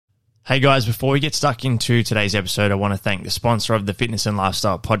Hey guys, before we get stuck into today's episode, I want to thank the sponsor of the Fitness and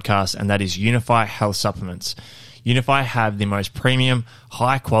Lifestyle podcast, and that is Unify Health Supplements. Unify have the most premium,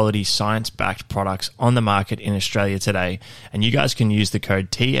 high-quality, science-backed products on the market in Australia today, and you guys can use the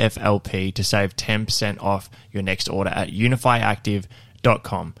code TFLP to save 10% off your next order at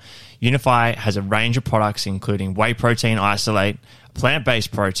unifyactive.com. Unify has a range of products including whey protein isolate,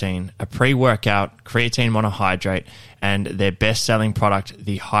 plant-based protein, a pre-workout, creatine monohydrate, and their best-selling product,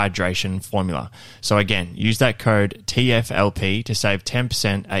 the hydration formula. So again, use that code TFLP to save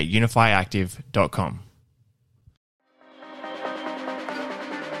 10% at unifyactive.com.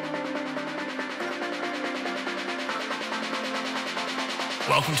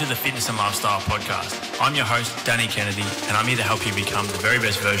 Welcome to the Fitness and Lifestyle Podcast. I'm your host, Danny Kennedy, and I'm here to help you become the very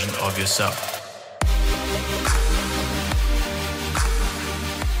best version of yourself.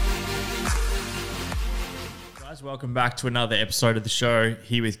 Guys, welcome back to another episode of the show.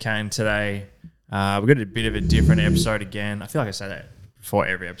 Here with Kane today. We've got a bit of a different episode again. I feel like I say that before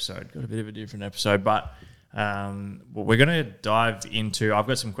every episode. Got a bit of a different episode, but we're going to dive into... I've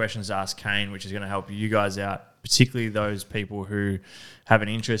got some questions to ask Kane, which is going to help you guys out, particularly those people who have an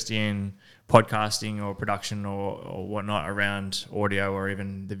interest in podcasting or production or whatnot around audio or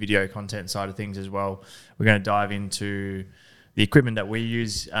even the video content side of things as well. We're going to dive into the equipment that we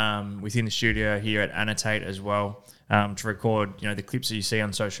use within the studio here at Annotate as well to record, the clips that you see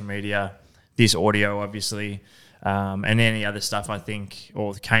on social media, this audio obviously, and any other stuff I think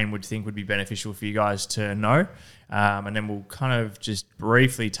or Kane would think would be beneficial for you guys to know. And then we'll kind of just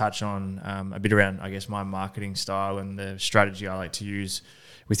briefly touch on a bit around, I guess, my marketing style and the strategy I like to use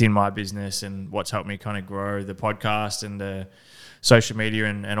within my business and what's helped me kind of grow the podcast and the social media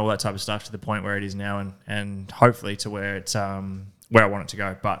and all that type of stuff to the point where it is now and hopefully to where it's where I want it to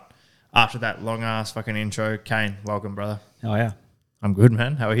go. But after that long ass fucking intro, Kane, welcome, brother. Oh yeah, I'm good,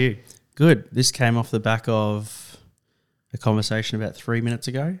 man. How are you? Good. This came off the back of a conversation about 3 minutes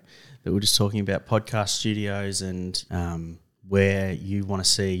ago that we were just talking about podcast studios and where you want to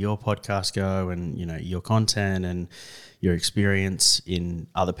see your podcast go and, your content and your experience in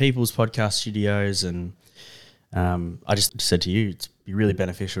other people's podcast studios. And I just said to you, it'd be really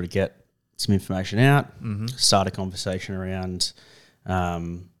beneficial to get some information out, start a conversation around,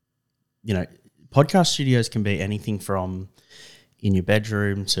 podcast studios can be anything from in your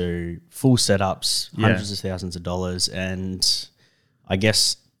bedroom to full setups, hundreds of thousands of dollars. And I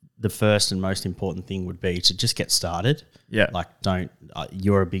guess the first and most important thing would be to just get started. Yeah. Like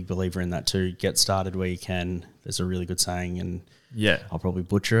you're a big believer in that too. Get started where you can. There's a really good saying and I'll probably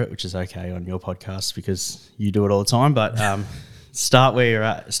butcher it, which is okay on your podcast because you do it all the time. But start where you're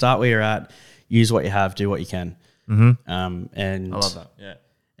at, use what you have, do what you can. And I love that. Yeah.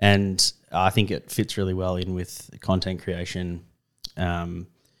 And I think it fits really well in with content creation.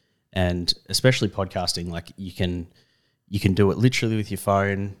 And especially podcasting, like you can do it literally with your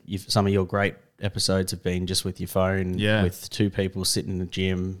phone. Some of your great episodes have been just with your phone, with two people sitting in the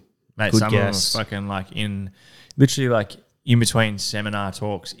gym. Mate, some guests. Of them fucking in between seminar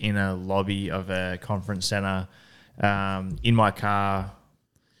talks in a lobby of a conference center, in my car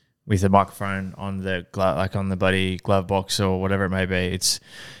with a microphone on the on the bloody glove box or whatever it may be.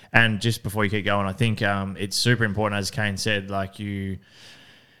 And just before you keep going, I think it's super important, as Kane said, you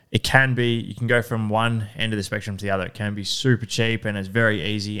can go from one end of the spectrum to the other. It can be super cheap and it's very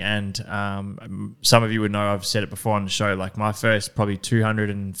easy. And some of you would know, I've said it before on the show, my first probably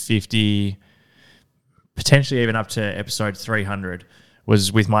 250, potentially even up to episode 300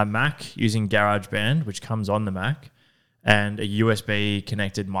 was with my Mac using GarageBand, which comes on the Mac, and a USB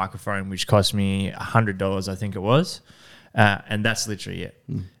connected microphone, which cost me $100, I think it was. And that's literally it.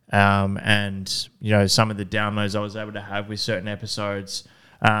 And, some of the downloads I was able to have with certain episodes,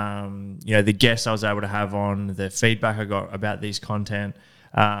 the guests I was able to have on, the feedback I got about these content,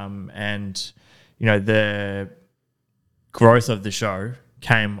 and, the growth of the show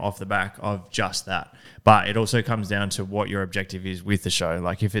came off the back of just that. But it also comes down to what your objective is with the show.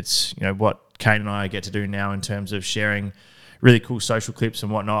 If it's, what Kane and I get to do now in terms of sharing really cool social clips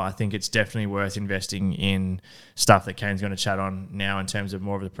and whatnot, I think it's definitely worth investing in stuff that Kane's going to chat on now in terms of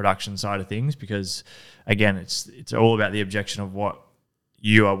more of the production side of things, because again, it's all about the objection of what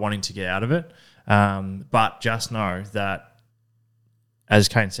you are wanting to get out of it. But just know that, as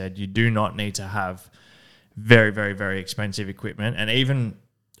Kane said, you do not need to have very, very, very expensive equipment. And even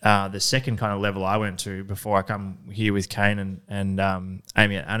the second kind of level I went to before I come here with Kane and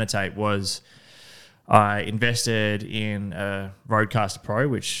Amy at Annotate was I invested in a Rodecaster Pro,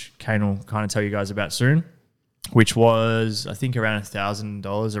 which Kane will kind of tell you guys about soon, which was, I think, around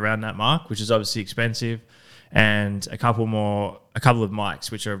 $1,000, around that mark, which is obviously expensive. and a couple of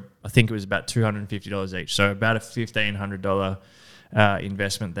mics, which are, I think it was about $250 each. So about a $1,500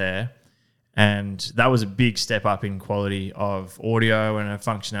 investment there. And that was a big step up in quality of audio and a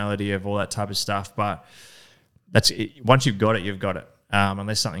functionality of all that type of stuff. But that's it. Once you've got it, you've got it.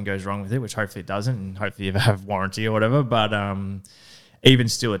 Unless something goes wrong with it, which hopefully it doesn't, and hopefully you have warranty or whatever. But even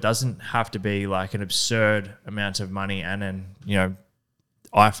still, it doesn't have to be like an absurd amount of money. And then, you know,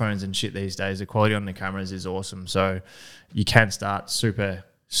 iPhones and shit these days, the quality on the cameras is awesome. So you can start super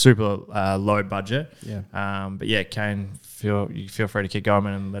low budget. Yeah. But yeah, Kane, feel free to keep going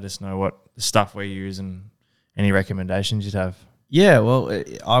and let us know what the stuff we use and any recommendations you'd have. Yeah, well,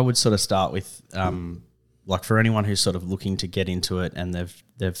 I would sort of start with like for anyone who's sort of looking to get into it and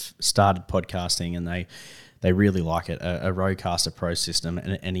they've started podcasting and they really like it. A Rodecaster Pro system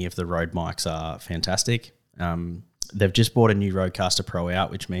and any of the Rode mics are fantastic. They've just bought a new Rodecaster Pro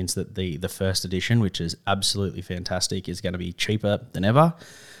out, which means that the first edition, which is absolutely fantastic, is going to be cheaper than ever,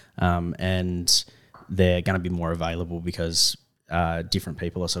 and they're going to be more available because different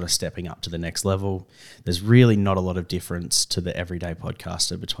people are sort of stepping up to the next level. There's really not a lot of difference to the everyday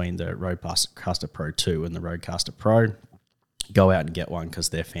podcaster between the Rodecaster Pro 2 and the Rodecaster Pro. Go out and get one because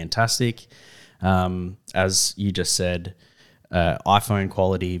they're fantastic. As you just said, iPhone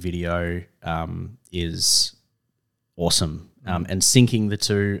quality video is awesome. And syncing the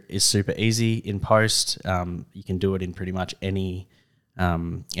two is super easy in post. You can do it in pretty much any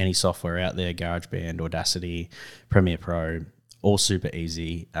software out there, GarageBand, Audacity, Premiere Pro, all super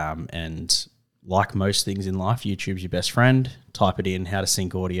easy. And like most things in life, YouTube's your best friend. Type it in, how to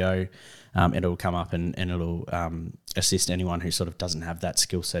sync audio, and it'll come up and it'll assist anyone who sort of doesn't have that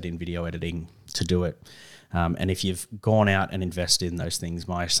skill set in video editing to do it. And if you've gone out and invested in those things,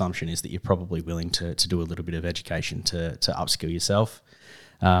 my assumption is that you're probably willing to do a little bit of education to upskill yourself.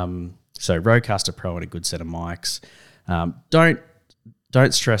 So Rodecaster Pro and a good set of mics.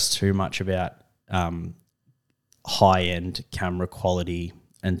 Don't stress too much about high-end camera quality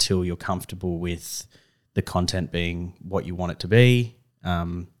until you're comfortable with the content being what you want it to be.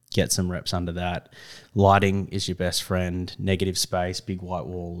 Get some reps under that. Lighting is your best friend. Negative space, big white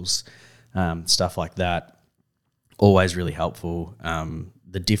walls, stuff like that. Always really helpful.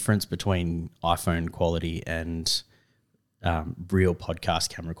 The difference between iPhone quality and real podcast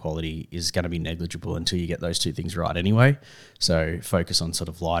camera quality is going to be negligible until you get those two things right anyway. So focus on sort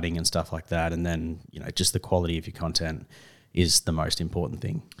of lighting and stuff like that. And then, you know, just the quality of your content is the most important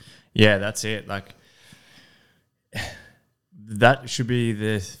thing. Yeah, that's it. Like that should be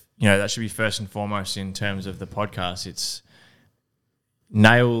that should be first and foremost in terms of the podcast. It's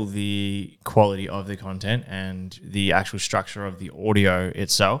nail the quality of the content and the actual structure of the audio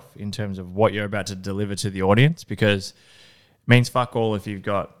itself in terms of what you're about to deliver to the audience, because it means fuck all if you've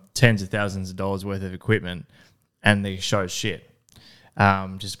got tens of thousands of dollars worth of equipment and the show's shit,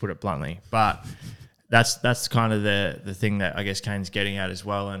 just to put it bluntly. But that's kind of the thing that I guess Kane's getting at as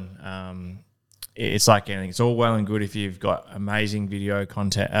well. And it's like anything. It's all well and good if you've got amazing video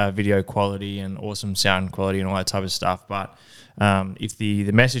content, video quality and awesome sound quality and all that type of stuff. But if the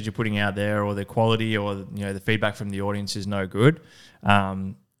message you're putting out there or the quality or the feedback from the audience is no good,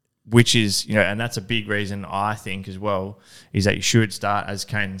 which is, and that's a big reason I think as well, is that you should start, as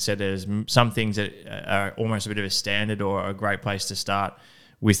Kane said, there's some things that are almost a bit of a standard or a great place to start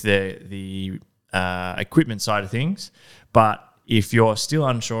with the equipment side of things. But if you're still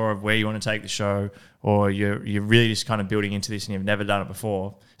unsure of where you want to take the show, or you're really just kind of building into this and you've never done it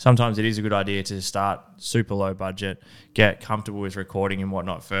before, sometimes it is a good idea to start super low budget, get comfortable with recording and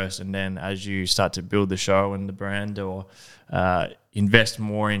whatnot first, and then as you start to build the show and the brand, or invest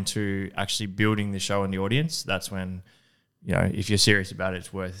more into actually building the show and the audience, that's when, if you're serious about it,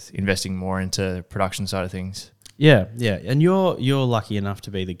 it's worth investing more into the production side of things. Yeah, and you're lucky enough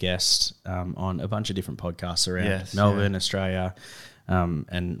to be the guest on a bunch of different podcasts around Melbourne, Australia,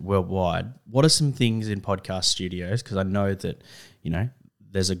 and worldwide. What are some things in podcast studios? Because I know that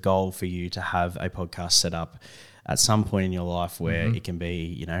there's a goal for you to have a podcast set up at some point in your life where it can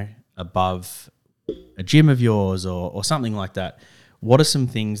be above a gym of yours or something like that. What are some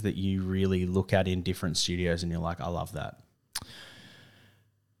things that you really look at in different studios and you're like, I love that?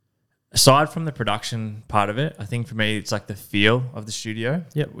 Aside from the production part of it, I think for me, it's like the feel of the studio,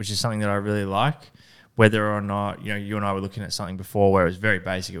 which is something that I really like. Whether or not, you and I were looking at something before where it was very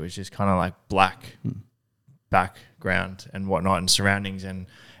basic, it was just kind of like black background and whatnot and surroundings, and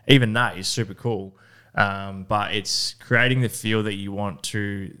even that is super cool. But it's creating the feel that you want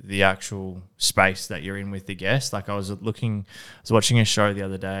to the actual space that you're in with the guest. Like I was watching a show the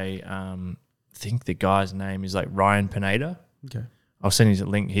other day. I think the guy's name is like Ryan Pineda. Okay. I'll send you a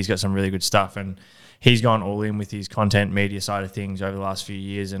link. He's got some really good stuff, and he's gone all in with his content media side of things over the last few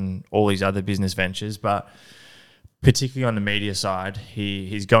years and all his other business ventures. But particularly on the media side,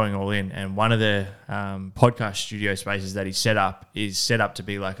 he's going all in. And one of the podcast studio spaces that he's set up is set up to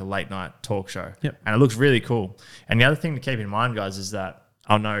be like a late night talk show. Yep. And it looks really cool. And the other thing to keep in mind, guys, is that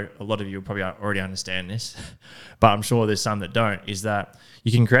I know a lot of you probably already understand this, but I'm sure there's some that don't, is that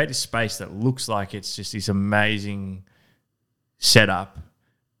you can create a space that looks like it's just this amazing setup,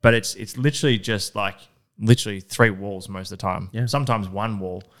 but it's literally just like literally 3 walls most of the time. Yeah. Sometimes 1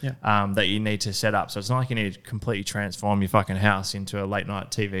 wall that you need to set up. So it's not like you need to completely transform your fucking house into a late night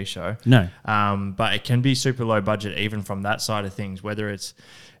TV show. No. But it can be super low budget even from that side of things, whether it's,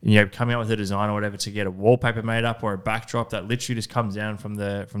 coming up with a design or whatever to get a wallpaper made up or a backdrop that literally just comes down from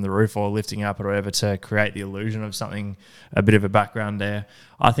the roof or lifting up or whatever to create the illusion of something, a bit of a background there.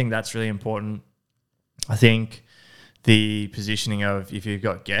 I think that's really important. I think the positioning of if you've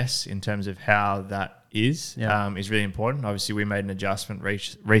got guests in terms of how that is really important. Obviously, we made an adjustment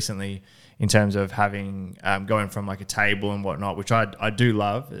recently in terms of having going from like a table and whatnot, which I do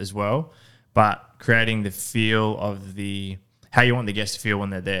love as well, but creating the feel of how you want the guests to feel when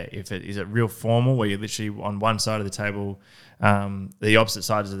they're there. Is it real formal where you're literally on one side of the table, the opposite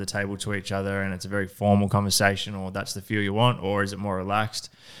sides of the table to each other, and it's a very formal conversation, or that's the feel you want, or is it more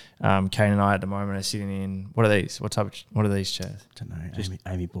relaxed? Kane and I at the moment are sitting in, what are these? What are these chairs? I don't know.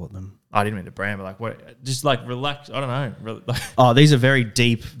 Amy bought them. I didn't mean the brand, but like what? Just like relax. I don't know. Oh, these are very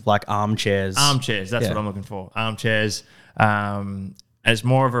deep, like armchairs. Armchairs. That's what I'm looking for. Armchairs. And it's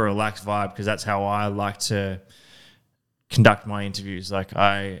more of a relaxed vibe because that's how I like to conduct my interviews. Like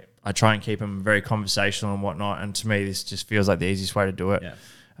I try and keep them very conversational and whatnot. And to me, this just feels like the easiest way to do it. Yeah.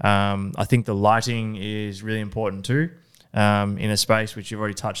 I think the lighting is really important too. In a space which you've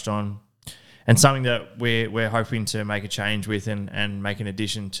already touched on, and something that we're hoping to make a change with and make an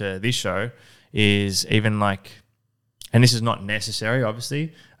addition to this show is even like, and this is not necessary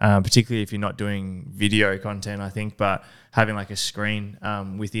obviously, particularly if you're not doing video content, I think, but having like a screen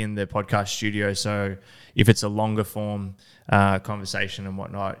within the podcast studio. So if it's a longer form conversation and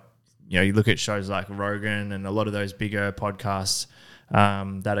whatnot, you look at shows like Rogan and a lot of those bigger podcasts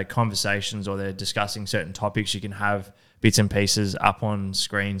that are conversations or they're discussing certain topics, you can have bits and pieces up on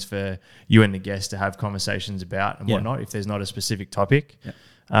screens for you and the guest to have conversations about and whatnot if there's not a specific topic.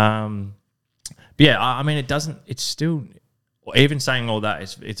 Yeah. But yeah, I mean, it's still, even saying all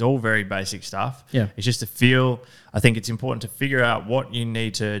that, it's all very basic stuff. Yeah. It's just to feel, I think it's important to figure out what you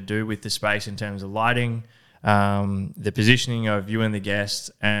need to do with the space in terms of lighting, the positioning of you and the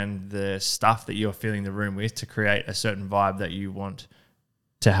guest, and the stuff that you're filling the room with to create a certain vibe that you want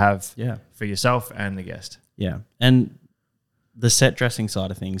to have for yourself and the guest. Yeah. And the set dressing side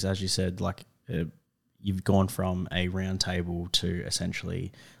of things, as you said, like you've gone from a round table to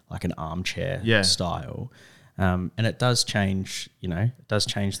essentially like an armchair style. And it does change, it does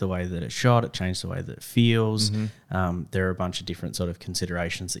change the way that it's shot. It changes the way that it feels. Mm-hmm. There are a bunch of different sort of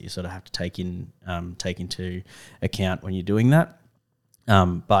considerations that you sort of have to take into account when you're doing that.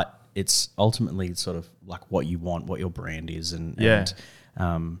 But it's ultimately sort of like what you want, what your brand is. And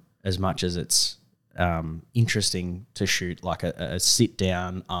as much as it's interesting to shoot like a sit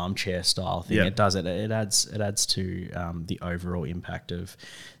down armchair style thing, it adds to the overall impact of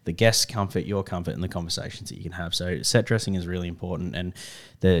the guest's comfort, your comfort, and the conversations that you can have. So set dressing is really important, and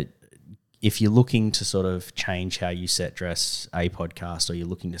if you're looking to sort of change how you set dress a podcast, or you're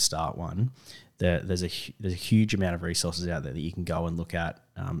looking to start one, there's a huge amount of resources out there that you can go and look at.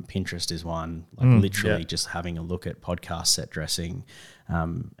 Pinterest is one, just having a look at podcast set dressing,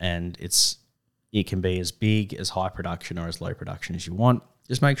 and it can be as big, as high production or as low production as you want.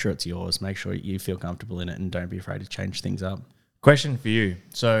 Just make sure it's yours. Make sure you feel comfortable in it, and don't be afraid to change things up. Question for you.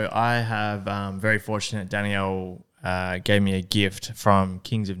 So I have very fortunate, Danielle gave me a gift from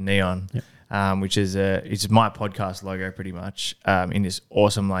Kings of Neon, which is it's my podcast logo pretty much, in this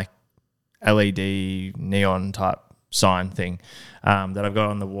awesome like LED neon type sign thing that I've got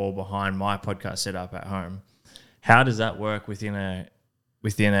on the wall behind my podcast setup at home. How does that work within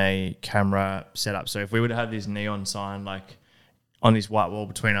a camera setup? So if we were to have this neon sign like on this white wall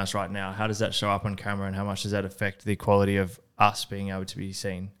between us right now, how does that show up on camera, and how much does that affect the quality of us being able to be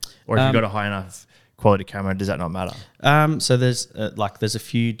seen? Or if you've got a high enough quality camera, does that not matter? So there's a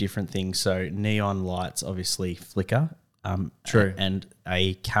few different things. So neon lights obviously flicker. True. And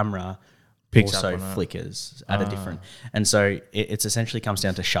a camera picks also up on flickers at a different, and so it's essentially comes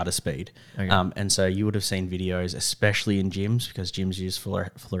down to shutter speed. Okay. And so you would have seen videos, especially in gyms, because gyms use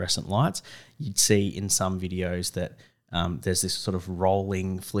fluorescent lights. You'd see in some videos that there's this sort of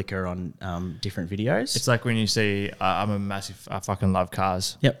rolling flicker on different videos. It's like when you see, I fucking love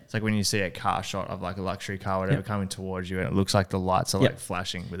cars. Yep. It's like when you see a car shot of like a luxury car, whatever, coming towards you, and it looks like the lights are like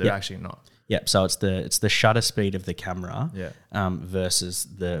flashing, but they're actually not. Yep. So it's the shutter speed of the camera Yeah. Versus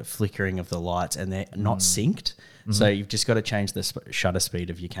the flickering of the lights, and they're not synced. So you've just got to change the shutter speed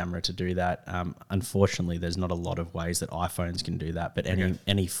of your camera to do that. Unfortunately, there's not a lot of ways that iPhones can do that, but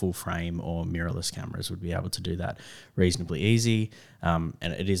any full frame or mirrorless cameras would be able to do that reasonably easy. And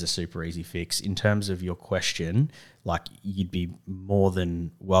it is a super easy fix. In terms of your question, like you'd be more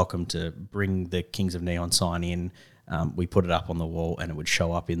than welcome to bring the Kings of Neon sign in. We put it up on the wall and it would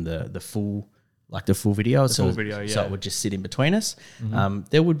show up in the full video. Full video, So it would just sit in between us.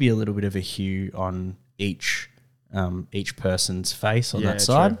 There would be a little bit of a hue on each person's face on that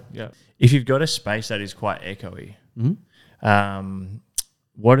side. True. Yeah. If you've got a space that is quite echoey,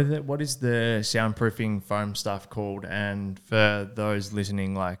 what is the soundproofing foam stuff called? And for those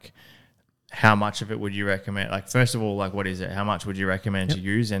listening, like, how much of it would you recommend? Like, first of all, like, what is it? How much would you recommend to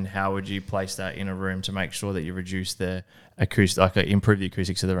use, and how would you place that in a room to make sure that you reduce the acoustic, like, improve the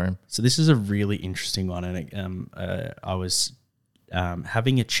acoustics of the room? So this is a really interesting one, and I was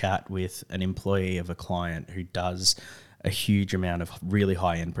having a chat with an employee of a client who does a huge amount of really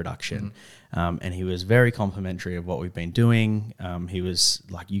high-end production, and he was very complimentary of what we've been doing. He was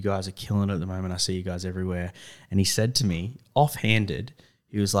like, "You guys are killing it at the moment. I see you guys everywhere." And he said to me, offhanded,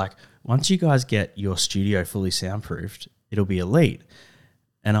 he was like, "Once you guys get your studio fully soundproofed, it'll be elite."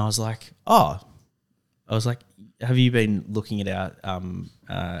 And I was like, have you been looking at our,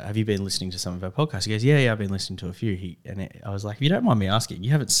 have you been listening to some of our podcasts? He goes, yeah, I've been listening to a few. I was like, if you don't mind me asking,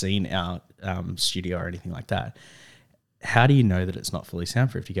 you haven't seen our studio or anything like that. How do you know that it's not fully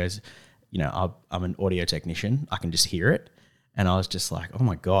soundproofed? He goes, I'm an audio technician. I can just hear it. And I was just like, oh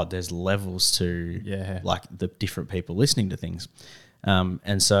my God, there's levels to like the different people listening to things.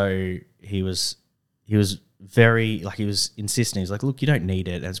 And so he was very, like, he was insisting. He's like, look, you don't need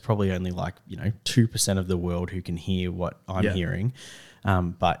it. And it's probably only like, 2% of the world who can hear what I'm hearing.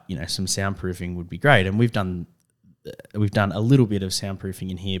 But, some soundproofing would be great. And we've done a little bit of soundproofing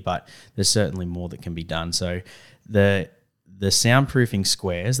in here, but there's certainly more that can be done. So the soundproofing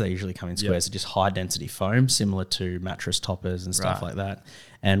squares, they usually come in squares, are just high density foam, similar to mattress toppers and stuff like that.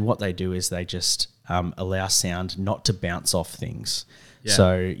 And what they do is they just allow sound not to bounce off things. Yeah.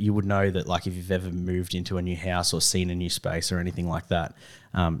 So you would know that, like, if you've ever moved into a new house or seen a new space or anything like that,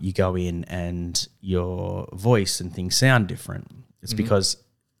 you go in and your voice and things sound different. It's because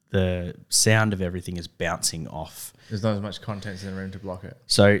the sound of everything is bouncing off. There's not as much contents in the room to block it.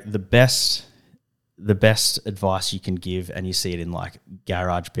 So the best advice you can give, and you see it in like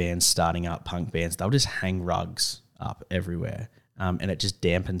garage bands starting up, punk bands, they'll just hang rugs up everywhere, and it just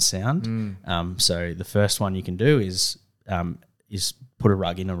dampens sound. So the first one you can do is put a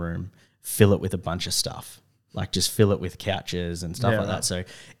rug in a room, fill it with a bunch of stuff, like just fill it with couches and stuff like that. So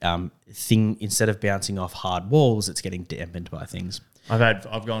instead of bouncing off hard walls, it's getting dampened by things.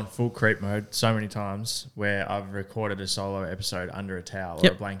 I've gone full creep mode so many times where I've recorded a solo episode under a towel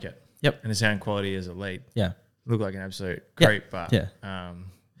or a blanket. Yep. And the sound quality is elite. Yeah. Look like an absolute creep, but So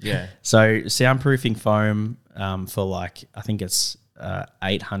soundproofing foam for like, I think it's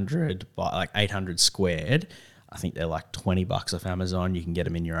 800 by like 800 squared. I think they're like $20 off Amazon. You can get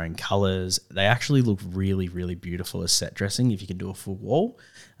them in your own colors. They actually look really, really beautiful as set dressing if you can do a full wall.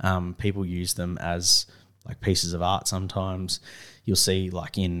 People use them as like pieces of art sometimes. You'll see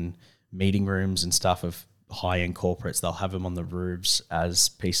like in meeting rooms and stuff of high-end corporates, they'll have them on the roofs as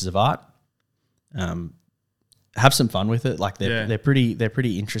pieces of art. Have some fun with it. Like they're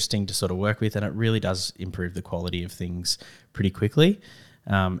pretty interesting to sort of work with, and it really does improve the quality of things pretty quickly.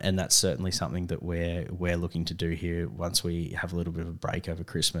 And that's certainly something that we're looking to do here once we have a little bit of a break over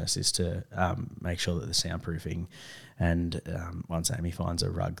Christmas, is to make sure that the soundproofing, and once Amy finds a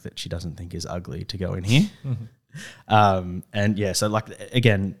rug that she doesn't think is ugly, to go in here. So like,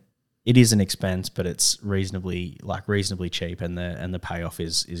 again, it is an expense, but it's reasonably cheap, and the payoff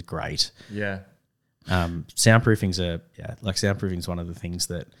is great. Yeah. Soundproofing's one of the things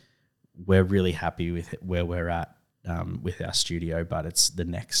that we're really happy with where we're at with our studio, but it's the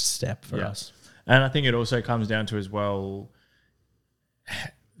next step for us. And I think it also comes down to as well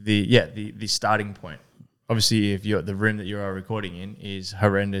the starting point. Obviously, if the room that you are recording in is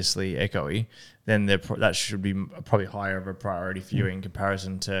horrendously echoey, then that should be probably higher of a priority for you in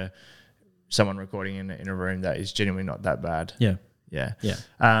comparison to someone recording in a room that is genuinely not that bad. Yeah.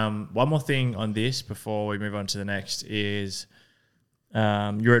 One more thing on this before we move on to the next is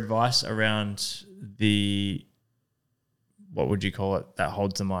your advice around what would you call it, that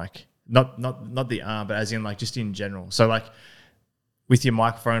holds the mic? not the arm, but as in like just in general. So like with your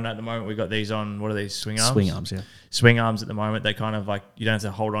microphone at the moment, we've got these on, what are these, swing arms? Swing arms, yeah. Swing arms at the moment, they kind of like, you don't have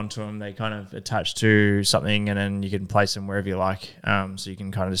to hold on to them. They kind of attach to something and then you can place them wherever you like. So you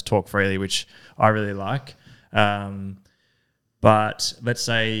can kind of just talk freely, which I really like. But let's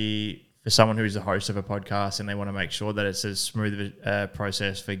say for someone who is a host of a podcast and they want to make sure that it's as smooth a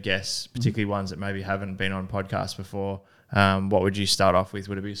process for guests, particularly ones that maybe haven't been on podcasts before, what would you start off with?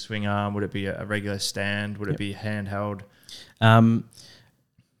 Would it be a swing arm? Would it be a regular stand? Would it be handheld?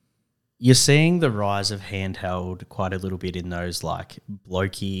 You're seeing the rise of handheld quite a little bit in those like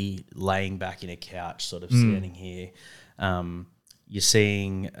blokey laying back in a couch sort of standing here. You're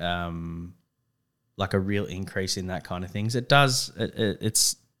seeing like a real increase in that kind of things.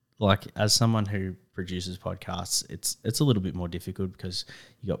 It's like, as someone who produces podcasts, it's a little bit more difficult because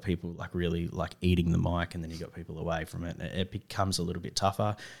you got people like really like eating the mic and then you got people away from it. It becomes a little bit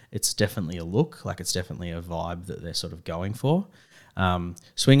tougher. It's definitely a look, like it's definitely a vibe that they're sort of going for.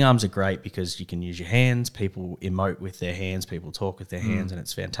 Swing arms are great because you can use your hands. People emote with their hands. People talk with their hands, and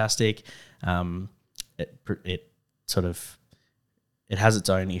it's fantastic. It has its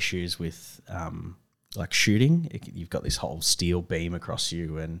own issues with like shooting. You've got this whole steel beam across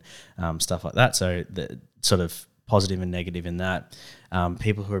you and stuff like that. So the sort of positive and negative in that.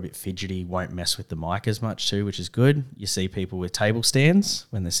 People who are a bit fidgety won't mess with the mic as much too, which is good. You see people with table stands,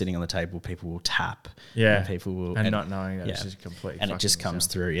 when they're sitting on the table, people will tap. Yeah. And people will, and not knowing that it's just completely and it just comes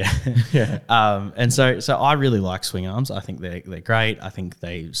through. Yeah. And so I really like swing arms. I think they're great. I think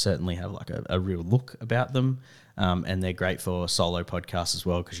they certainly have like a real look about them. And they're great for solo podcasts as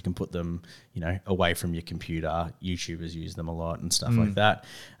well because you can put them, away from your computer. YouTubers use them a lot and stuff like that.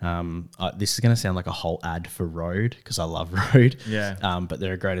 This is going to sound like a whole ad for Rode because I love Rode. Yeah. But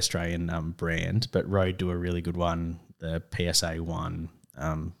they're a great Australian brand. But Rode do a really good one, the PSA one.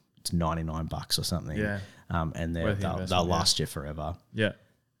 It's $99 or something. Yeah. And they'll last you forever. Yeah.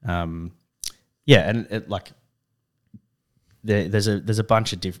 And it like. There's a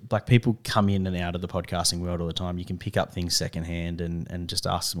bunch of different, like, people come in and out of the podcasting world all the time. You can pick up things secondhand and just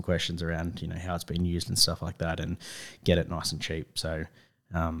ask some questions around, how it's been used and stuff like that and get it nice and cheap. So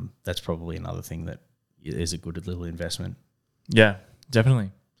that's probably another thing that is a good little investment. Yeah, definitely.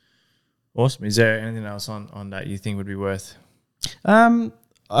 Awesome. Is there anything else on that you think would be worth? We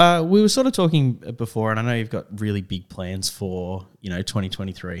were sort of talking before, and I know you've got really big plans for,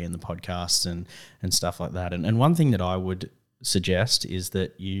 2023 and the podcasts and stuff like that. And one thing that I would suggest is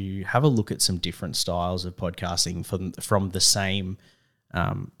that you have a look at some different styles of podcasting from the same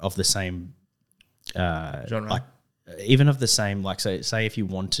genre, like even of the same, like, so say if you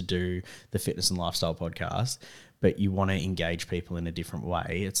want to do the fitness and lifestyle podcast, but you want to engage people in a different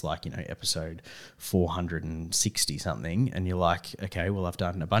way, it's like, episode 460 something, and you're like, okay, well, I've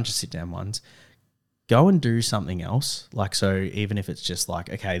done a bunch of sit down ones. Go and do something else. Like, so even if it's just like,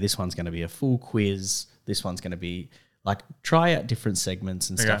 okay, this one's going to be a full quiz, this one's going to be like, try out different segments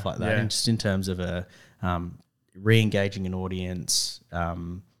and stuff like that. Yeah. And just in terms of re-engaging an audience,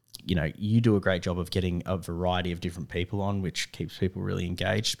 you do a great job of getting a variety of different people on, which keeps people really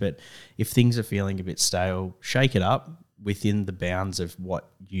engaged. But if things are feeling a bit stale, shake it up within the bounds of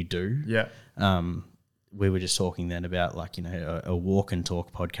what you do. Yeah. We were just talking then about like, a walk and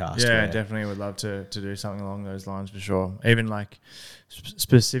talk podcast. Yeah, definitely would love to do something along those lines for sure. Even like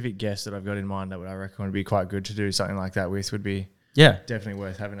specific guests that I've got in mind that I reckon would be quite good to do something like that with would be definitely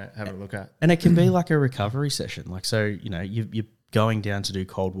worth having a look at. And it can be like a recovery session. Like, so, you're going down to do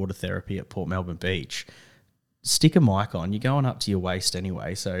cold water therapy at Port Melbourne Beach. Stick a mic on. You're going up to your waist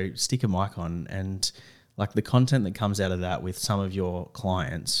anyway, so stick a mic on, and like the content that comes out of that with some of your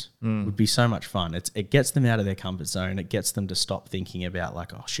clients would be so much fun. It gets them out of their comfort zone. It gets them to stop thinking about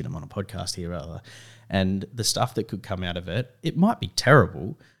like, oh shit, I'm on a podcast here. And the stuff that could come out of it, it might be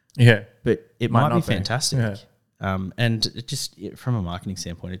terrible. Yeah. But it might be fantastic. Yeah. And it just, from a marketing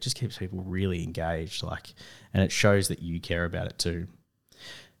standpoint, it just keeps people really engaged. Like, and it shows that you care about it too.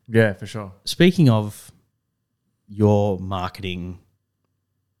 Yeah, for sure. Speaking of your marketing,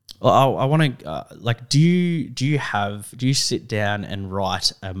 I want to do you sit down and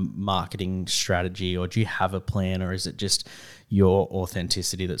write a marketing strategy, or do you have a plan, or is it just your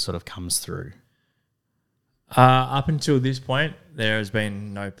authenticity that sort of comes through? Up until this point, there has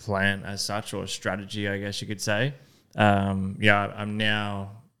been no plan as such, or strategy, I guess you could say. I'm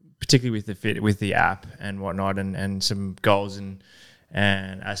now, particularly with the app and whatnot, and some goals and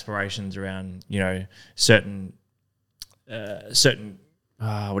aspirations around, certain certain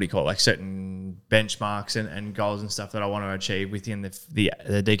benchmarks and goals and stuff that I want to achieve within the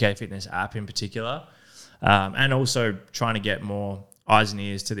DK Fitness app in particular, and also trying to get more eyes and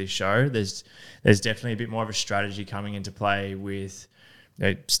ears to this show. There's definitely a bit more of a strategy coming into play with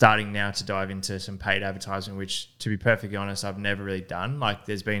starting now to dive into some paid advertising, which, to be perfectly honest, I've never really done. Like,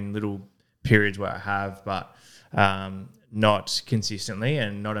 there's been little periods where I have, but not consistently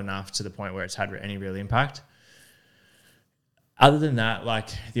and not enough to the point where it's had any real impact. Other than that, like,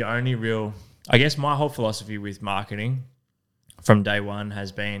 the only real, I guess my whole philosophy with marketing from day one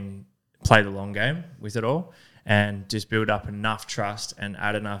has been play the long game with it all and just build up enough trust and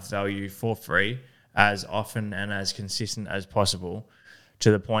add enough value for free as often and as consistent as possible,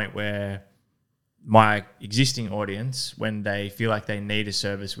 to the point where my existing audience, when they feel like they need a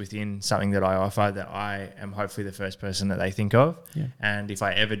service within something that I offer, that I am hopefully the first person that they think of. Yeah. And if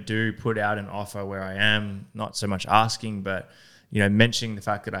I ever do put out an offer where I am not so much asking, but mentioning the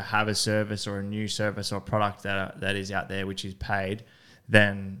fact that I have a service or a new service or product that is out there which is paid,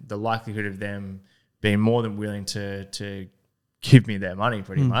 then the likelihood of them being more than willing to give me their money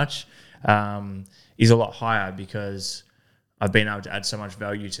pretty much is a lot higher, because I've been able to add so much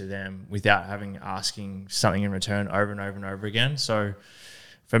value to them without asking something in return over and over and over again. So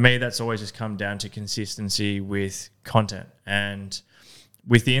for me, that's always just come down to consistency with content. And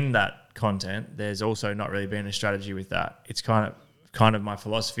within that content, there's also not really been a strategy with that. It's kind of my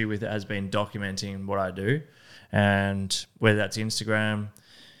philosophy with it has been documenting what I do. And whether that's Instagram,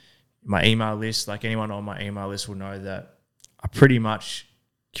 my email list, like anyone on my email list will know that I pretty much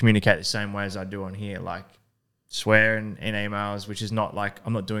communicate the same way as I do on here. Like, swear in emails, which is not like,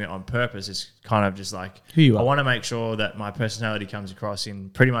 I'm not doing it on purpose. It's kind of just like who you are. I want to make sure that my personality comes across in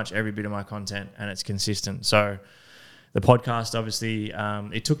pretty much every bit of my content and it's consistent. So the podcast, obviously,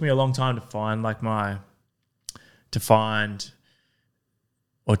 it took me a long time to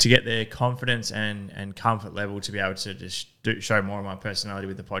get the confidence and comfort level to be able to just show more of my personality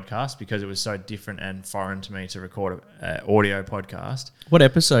with the podcast, because it was so different and foreign to me to record an audio podcast. What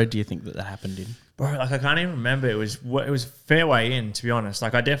episode do you think that happened in? Bro, like, I can't even remember. It was a fair way in, to be honest.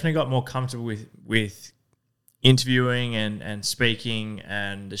 Like, I definitely got more comfortable with interviewing and speaking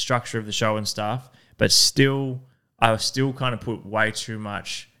and the structure of the show and stuff, but I was still kind of put way too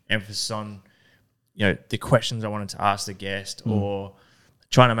much emphasis on, the questions I wanted to ask the guest or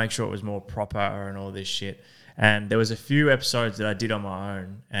trying to make sure it was more proper and all this shit. And there was a few episodes that I did on my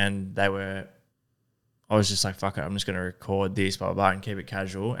own, and I was just like, fuck it, I'm just going to record this, blah, blah, blah, and keep it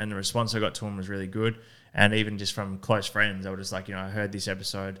casual. And the response I got to them was really good. And even just from close friends, I was just like, I heard this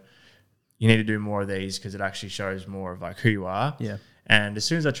episode. You need to do more of these, because it actually shows more of like who you are. Yeah. And as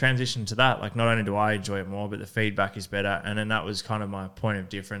soon as I transitioned to that, like, not only do I enjoy it more, but the feedback is better. And then that was kind of my point of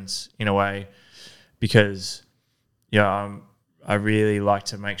difference in a way, because, I really like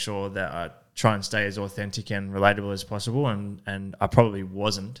to make sure that I try and stay as authentic and relatable as possible. And I probably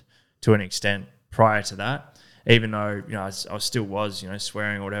wasn't, to an extent, prior to that, even though, I still was,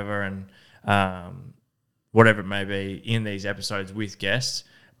 swearing or whatever, and whatever it may be in these episodes with guests.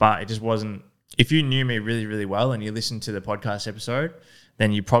 But it just wasn't, if you knew me really, really well and you listened to the podcast episode,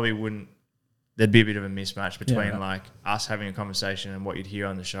 then you probably wouldn't, there'd be a bit of a mismatch between like us having a conversation and what you'd hear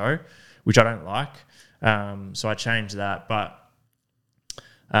on the show, which I don't like. So I changed that. But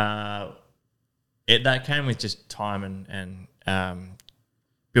that came with just time and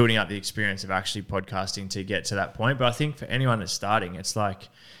building up the experience of actually podcasting to get to that point. But I think for anyone that's starting, it's like,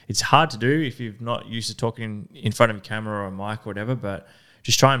 it's hard to do if you're not used to talking in front of a camera or a mic or whatever, but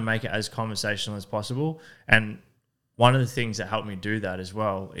just try and make it as conversational as possible. And one of the things that helped me do that as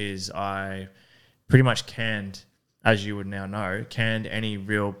well is I pretty much canned, as you would now know, any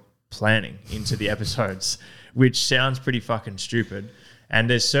real planning into the episodes, which sounds pretty fucking stupid. And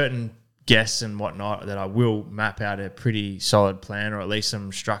there's certain guests and whatnot that I will map out a pretty solid plan, or at least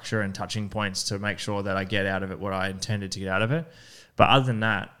some structure and touching points to make sure that I get out of it what I intended to get out of it. But other than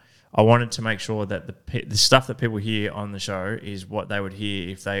that, I wanted to make sure that the stuff that people hear on the show is what they would hear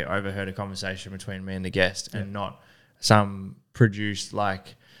if they overheard a conversation between me and the guest, and not some produced,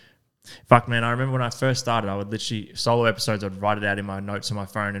 like, fuck, man, I remember when I first started, I would literally, solo episodes, I'd write it out in my notes on my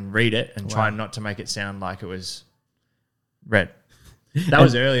phone and read it and try not to make it sound like it was read. That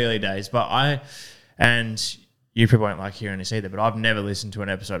was early days, but and you probably won't like hearing this either, but I've never listened to an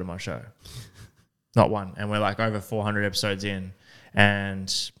episode of my show. Not one. And we're like over 400 episodes in,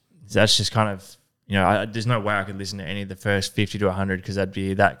 and that's just kind of, there's no way I could listen to any of the first 50 to 100 because that'd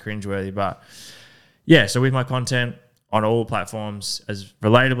be that cringeworthy. But yeah, so with my content on all platforms, as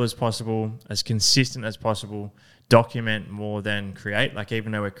relatable as possible, as consistent as possible, document more than create. Like,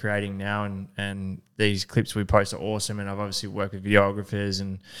 even though we're creating now and these clips we post are awesome, and I've obviously worked with videographers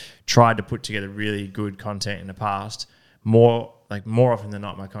and tried to put together really good content in the past, more often than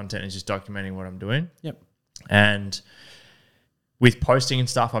not, my content is just documenting what I'm doing. Yep. And with posting and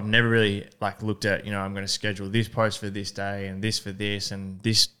stuff, I've never really like looked at, I'm going to schedule this post for this day and this for this, and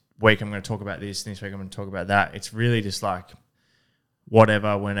this week I'm going to talk about this, and this week I'm going to talk about that. It's really just like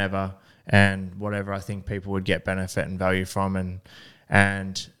whatever, whenever, and whatever I think people would get benefit and value from.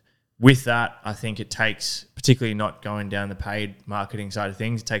 And with that, I think it takes, particularly not going down the paid marketing side of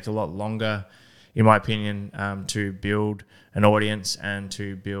things, it takes a lot longer, in my opinion, to build an audience and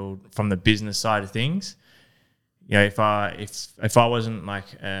to build from the business side of things. If I wasn't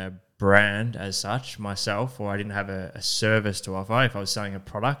like a brand as such myself, or I didn't have a service to offer, if I was selling a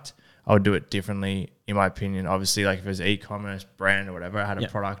product, I would do it differently, in my opinion. Obviously, like if it was e-commerce brand or whatever, I had a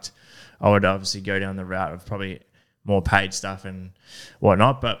product, I would obviously go down the route of probably more paid stuff and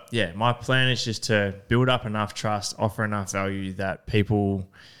whatnot. But yeah, my plan is just to build up enough trust, offer enough value that people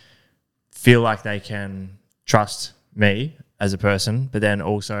feel like they can trust me as a person, but then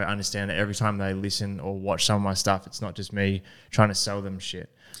also understand that every time they listen or watch some of my stuff, it's not just me trying to sell them shit.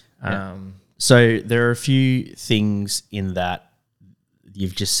 Yeah. So there are a few things in that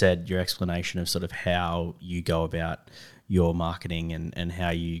you've just said, your explanation of sort of how you go about your marketing and how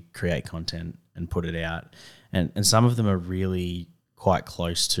you create content and put it out. And some of them are really quite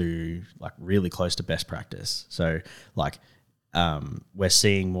close to best practice. So like we're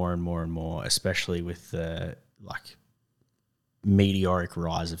seeing more and more and more, especially with the like meteoric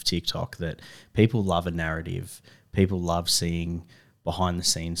rise of TikTok, that people love a narrative. People love seeing behind the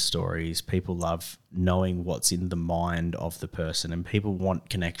scenes stories. People love knowing what's in the mind of the person, and people want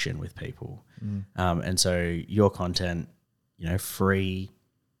connection with people. And so your content, free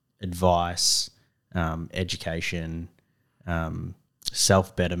advice, education,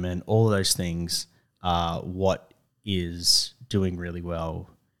 self-betterment, all of those things are what is doing really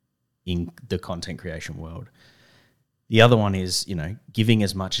well in the content creation world. The other one is, giving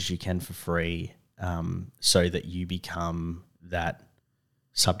as much as you can for free, so that you become that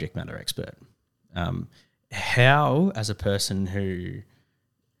subject matter expert. How, as a person who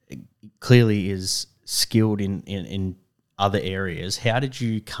clearly is skilled in other areas, how did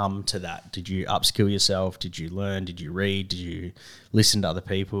you come to that? Did you upskill yourself? Did you learn? Did you read? Did you listen to other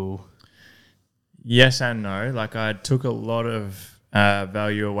people? Yes and no. Like I took a lot of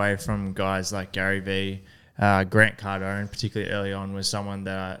value away from guys like Gary Vee. Grant Cardone, particularly early on, was someone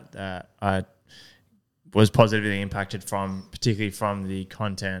that I was positively impacted from, particularly from the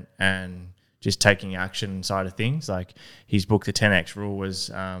content and just taking action side of things. Like his book, The 10X Rule, was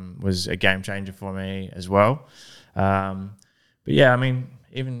a game changer for me as well. But yeah, I mean,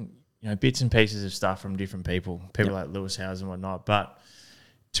 even bits and pieces of stuff from different people like Lewis Howes and whatnot. But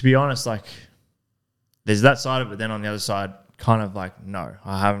to be honest, like there's that side of it, but then on the other side, kind of like no,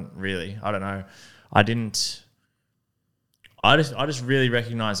 I haven't really. I don't know. I just really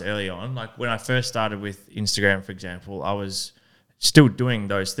recognized early on, like when I first started with Instagram, for example, I was still doing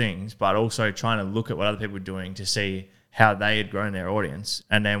those things, but also trying to look at what other people were doing to see how they had grown their audience.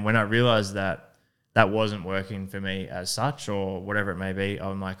 And then when I realized that wasn't working for me as such, or whatever it may be,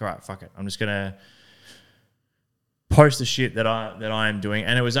 I'm like, all right, fuck it. I'm just going to post the shit that I am doing.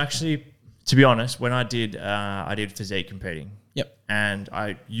 And it was actually, to be honest, when I did physique competing. Yep. And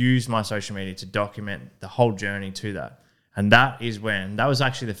I used my social media to document the whole journey to that. And that was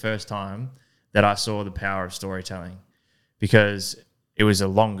actually the first time that I saw the power of storytelling, because it was a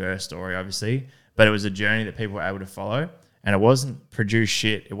longer story, obviously, but it was a journey that people were able to follow. And it wasn't produced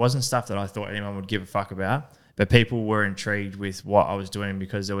shit. It wasn't stuff that I thought anyone would give a fuck about, but people were intrigued with what I was doing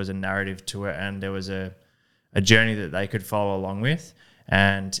because there was a narrative to it and there was a journey that they could follow along with.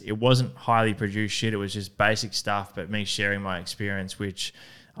 And it wasn't highly produced shit. It was just basic stuff, but me sharing my experience, which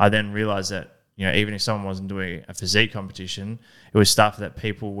I then realized that, even if someone wasn't doing a physique competition, it was stuff that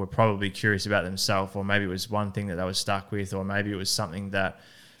people were probably curious about themselves, or maybe it was one thing that they were stuck with, or maybe it was something that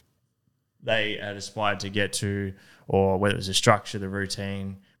they had aspired to get to, or whether it was the structure, the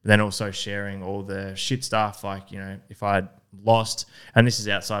routine, but then also sharing all the shit stuff, like, if I had lost, and this is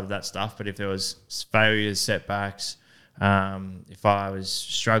outside of that stuff, but if there was failures, setbacks, if I was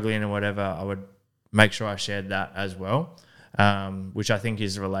struggling or whatever, I would make sure I shared that as well, which I think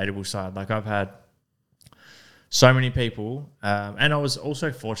is the relatable side. Like I've had so many people, and I was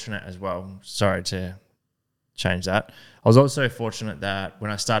also fortunate as well. Sorry to change that. I was also fortunate that when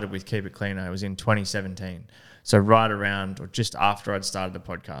I started with Keep It Cleaner, it was in 2017. So right around or just after I'd started the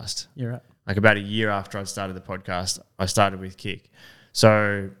podcast. You're right. Like about a year after I'd started the podcast, I started with Kick.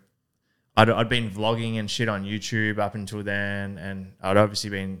 So I'd been vlogging and shit on YouTube up until then, and I'd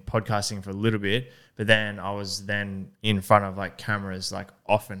obviously been podcasting for a little bit, but then I was then in front of like cameras like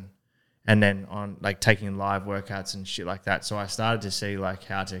often. and then on like taking live workouts and shit like that. So I started to see like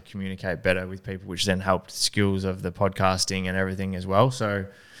how to communicate better with people, which then helped skills of the podcasting and everything as well. So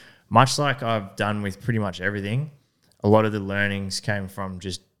much like I've done with pretty much everything, a lot of the learnings came from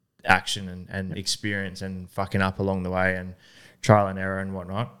just action and experience and fucking up along the way and trial and error and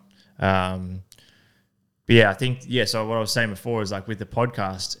whatnot. But yeah, I think, so what I was saying before is like with the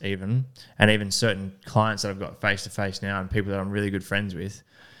podcast even certain clients that I've got face-to-face now and people that I'm really good friends with,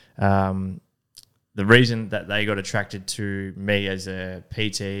 the reason that they got attracted to me as a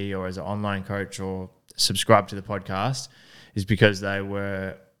PT or as an online coach or subscribe to the podcast is because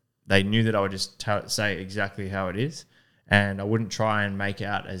they knew that I would just say exactly how it is, and I wouldn't try and make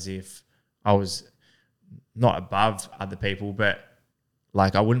out as if I was not above other people, but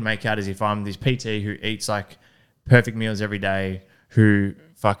like I wouldn't make out as if I'm this PT who eats like perfect meals every day, who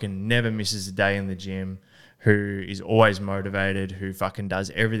fucking never misses a day in the gym, who is always motivated, who fucking does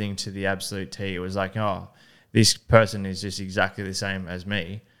everything to the absolute T. It was like, oh, this person is just exactly the same as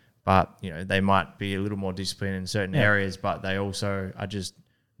me, but you know, they might be a little more disciplined in certain areas, but they also are just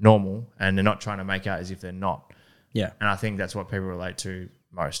normal and they're not trying to make out as if they're not. Yeah. And I think that's what people relate to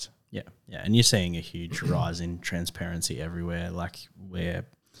most. Yeah, yeah, and you're seeing a huge rise in transparency everywhere. Like we're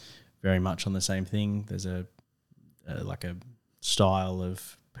very much on the same thing. There's a style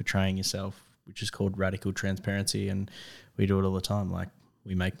of portraying yourself, which is called radical transparency, and we do it all the time. Like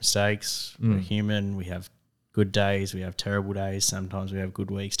we make mistakes. We're human. We have good days. We have terrible days. Sometimes we have good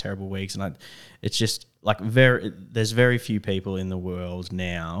weeks, terrible weeks, and it's just like there's very few people in the world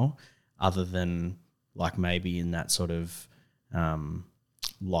now, other than like maybe in that sort of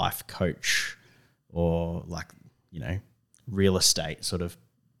life coach or like, you know, real estate sort of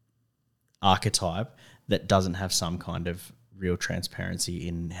archetype that doesn't have some kind of real transparency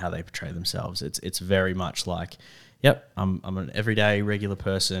in how they portray themselves. It's very much like, yep, I'm an everyday regular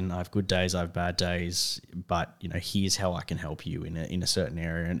person. I have good days, I have bad days, but you know, here's how I can help you in a certain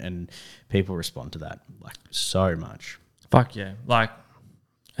area, and people respond to that like so much. Fuck yeah. Like,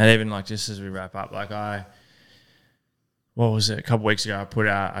 and even like just as we wrap up, like what was it? A couple of weeks ago, I put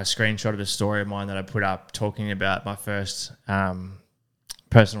out a screenshot of a story of mine that I put up talking about my first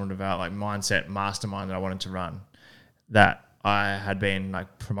personal development, like mindset mastermind that I wanted to run, that I had been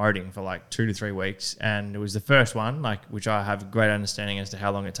like promoting for like 2 to 3 weeks. And it was the first one, like, which I have a great understanding as to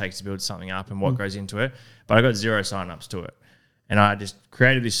how long it takes to build something up and what goes into it. But I got 0 signups to it. And I just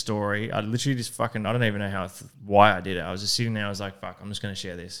created this story. I literally just I don't even know why I did it. I was just sitting there. I was like, fuck, I'm just going to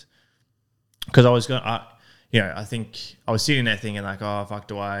share this. Because I think I was sitting there thinking like, oh, fuck,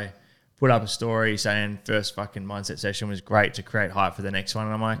 do I put up a story saying first fucking mindset session was great to create hype for the next one?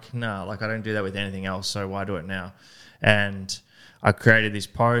 And I'm like, no, like I don't do that with anything else, so why do it now? And I created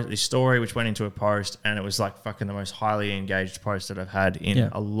this story which went into a post, and it was like fucking the most highly engaged post that I've had in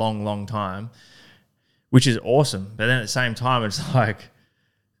a long, long time, which is awesome. But then at the same time, it's like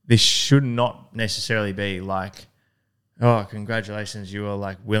this should not necessarily be like, oh, congratulations, you are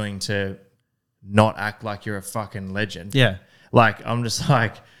like willing to not act like you're a fucking legend. Yeah. Like, I'm just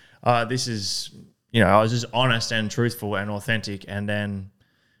like, this is, I was just honest and truthful and authentic, and then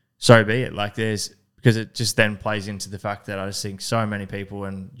so be it. Like because it just then plays into the fact that I just think so many people,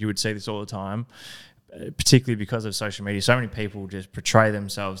 and you would see this all the time, particularly because of social media, so many people just portray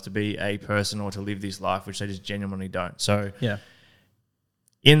themselves to be a person or to live this life, which they just genuinely don't. So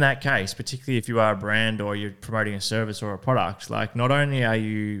in that case, particularly if you are a brand or you're promoting a service or a product, like not only are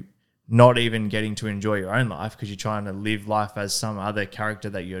you not even getting to enjoy your own life because you're trying to live life as some other character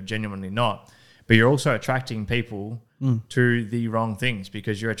that you're genuinely not, but you're also attracting people to the wrong things,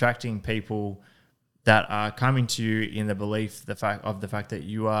 because you're attracting people that are coming to you in the belief, the fact that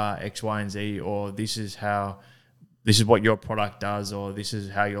you are X, Y, and Z, or this is what your product does, or this is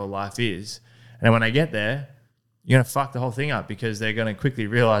how your life is. And when they get there, you're going to fuck the whole thing up, because they're going to quickly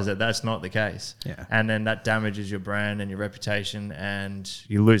realize that that's not the case. Yeah. And then that damages your brand and your reputation, and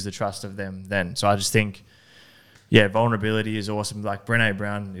you lose the trust of them then. So I just think, vulnerability is awesome. Like Brené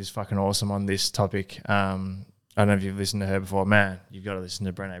Brown is fucking awesome on this topic. I don't know if you've listened to her before. Man, you've got to listen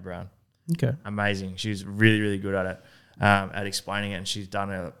to Brené Brown. Okay. Amazing. She's really, really good at it, at explaining it. And she's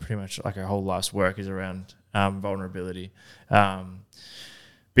done pretty much like her whole life's work is around vulnerability. But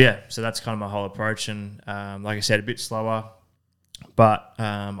yeah, so that's kind of my whole approach. And like I said, a bit slower, but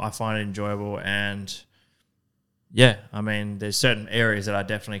I find it enjoyable. And yeah, I mean, there's certain areas that I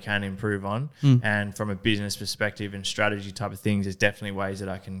definitely can improve on. And from a business perspective and strategy type of things, there's definitely ways that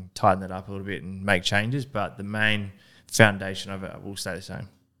I can tighten it up a little bit and make changes. But the main foundation of it will stay the same.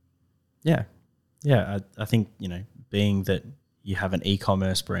 Yeah. Yeah. I think, being that you have an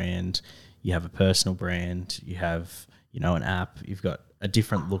e-commerce brand, you have a personal brand, you have, an app, you've got a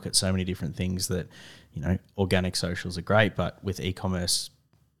different look at so many different things that, organic socials are great, but with e-commerce,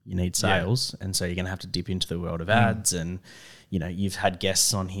 you need sales. And so you're going to have to dip into the world of ads. And, you've had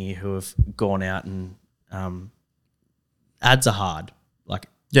guests on here who have gone out and ads are hard.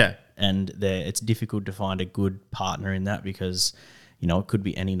 And it's difficult to find a good partner in that because, it could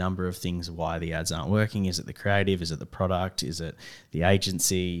be any number of things why the ads aren't working. Is it the creative? Is it the product? Is it the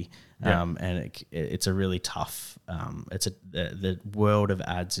agency? And it's a really tough. The world of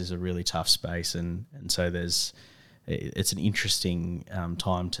ads is a really tough space, and so it's an interesting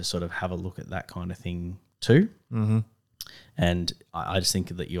time to sort of have a look at that kind of thing too. Mm-hmm. And I just think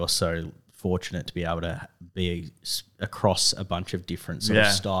that you're so fortunate to be able to be across a bunch of different sort of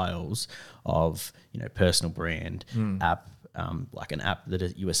styles of personal brand, app, like an app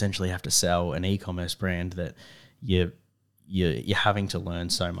that you essentially have to sell, an e-commerce brand that you're having to learn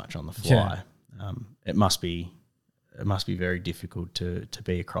so much on the fly. It must be very difficult to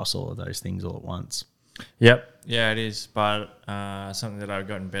be across all of those things all at once. Yep. Yeah, it is. But something that I've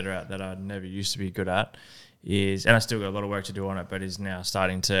gotten better at that I never used to be good at is, and I still got a lot of work to do on it, but is now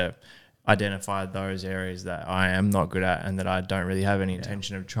starting to identify those areas that I am not good at and that I don't really have any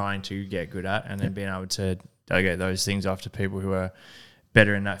intention of trying to get good at, and then being able to delegate those things off to people who are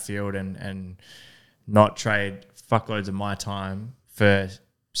better in that field and not trade fuckloads of my time for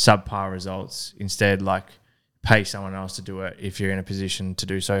subpar results. Instead, pay someone else to do it if you're in a position to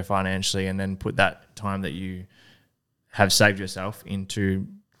do so financially, and then put that time that you have saved yourself into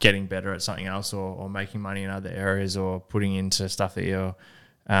getting better at something else or making money in other areas or putting into stuff that you're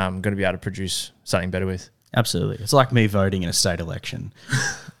going to be able to produce something better with. Absolutely. It's like me voting in a state election.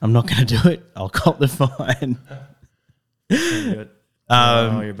 I'm not going to do it. I'll cop the fine.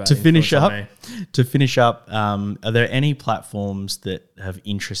 To finish up, are there any platforms that have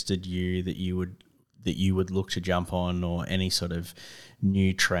interested you that you would look to jump on, or any sort of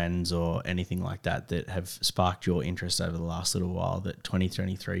new trends or anything like that have sparked your interest over the last little while that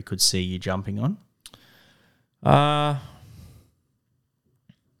 2023 could see you jumping on?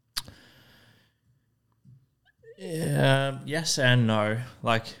 Yes and no.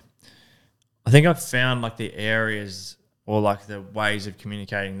 I think I've found the areas or the ways of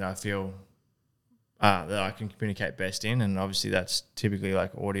communicating that I feel that I can communicate best in, and obviously that's typically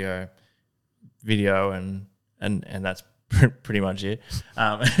audio, video, and that's pretty much it,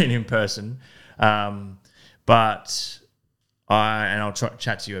 and in person. But I'll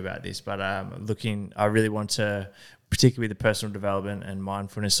chat to you about this, but I really want to, particularly the personal development and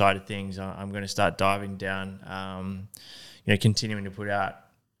mindfulness side of things, I'm going to start diving down, continuing to put out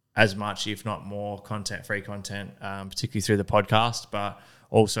as much, if not more, free content, particularly through the podcast, but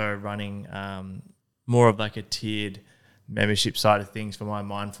also running more of a tiered membership side of things for my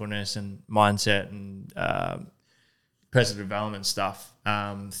mindfulness and mindset and personal development stuff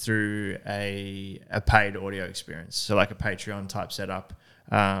through a paid audio experience. So a Patreon type setup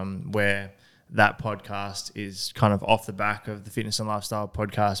where that podcast is kind of off the back of the fitness and lifestyle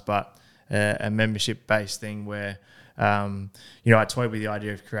podcast, but a membership based thing where I toyed with the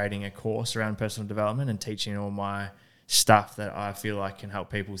idea of creating a course around personal development and teaching all my stuff that I feel like can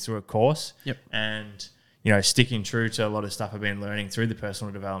help people through a course. Yep. And sticking true to a lot of stuff I've been learning through the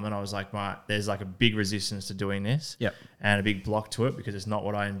personal development, I was like, there's a big resistance to doing this. Yep. And a big block to it because it's not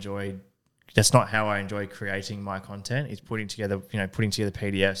what I enjoyed. That's not how I enjoy creating my content. It's putting together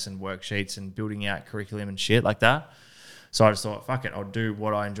PDFs and worksheets and building out curriculum and shit like that. So I just thought, fuck it, I'll do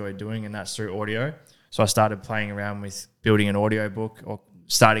what I enjoy doing, and that's through audio. So I started playing around with building an audio book, or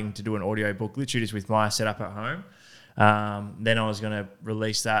starting to do an audio book, literally just with my setup at home. Then I was going to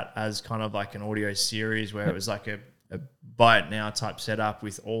release that as kind of an audio series where it was a buy it now type setup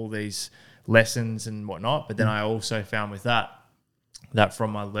with all these lessons and whatnot. But then I also found with that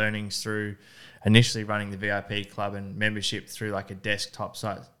from my learnings through initially running the VIP club and membership through a desktop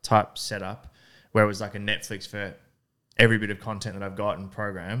type setup where it was a Netflix for every bit of content that I've got and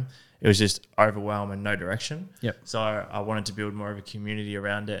program, it was just overwhelm and no direction. Yep. So I wanted to build more of a community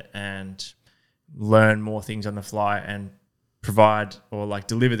around it and learn more things on the fly and provide or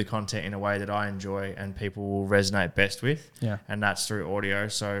deliver the content in a way that I enjoy and people will resonate best with. Yeah. And that's through audio.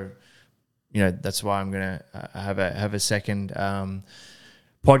 So, that's why I'm going to have a second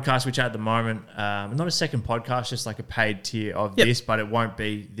podcast, which at the moment, not a second podcast, just a paid tier of this, but it won't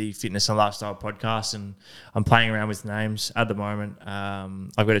be the fitness and lifestyle podcast. And I'm playing around with names at the moment.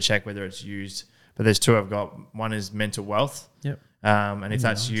 I've got to check whether it's used, but there's two I've got. One is Mental Wealth. Yep. And if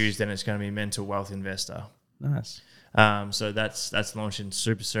that's used, then it's going to be Mental Wealth Investor. Nice. So that's launching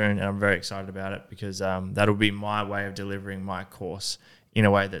super soon, and I'm very excited about it because that'll be my way of delivering my course in a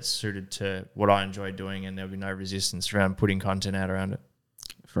way that's suited to what I enjoy doing, and there'll be no resistance around putting content out around it.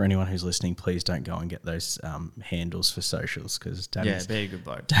 for anyone who's listening, please don't go and get those handles for socials because Danny's be a good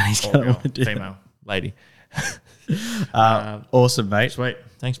bloke. Danny's Or gonna girl, wanna do female, lady. awesome, mate. Sweet.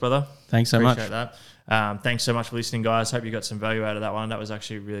 Thanks, brother. Thanks so Appreciate much. that. Thanks so much for listening, guys. Hope you got some value out of that one. That was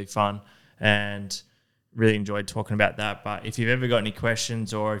actually really fun and really enjoyed talking about that. But if you've ever got any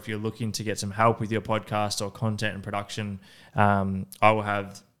questions or if you're looking to get some help with your podcast or content and production, I will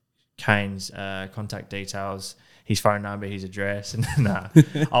have Kane's contact details, his phone number, his address, and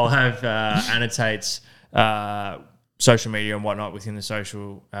I'll have annotates social media and whatnot within the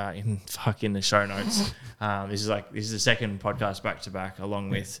social in the show notes. This is the second podcast back to back, along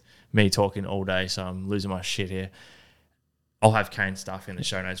with me talking all day, so I'm losing my shit here. I'll have Kane's stuff in the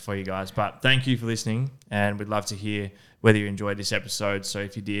show notes for you guys. But thank you for listening, and we'd love to hear whether you enjoyed this episode. So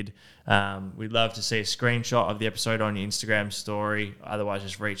if you did, we'd love to see a screenshot of the episode on your Instagram story. Otherwise,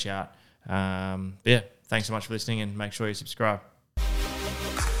 just reach out. Thanks so much for listening, and make sure you subscribe.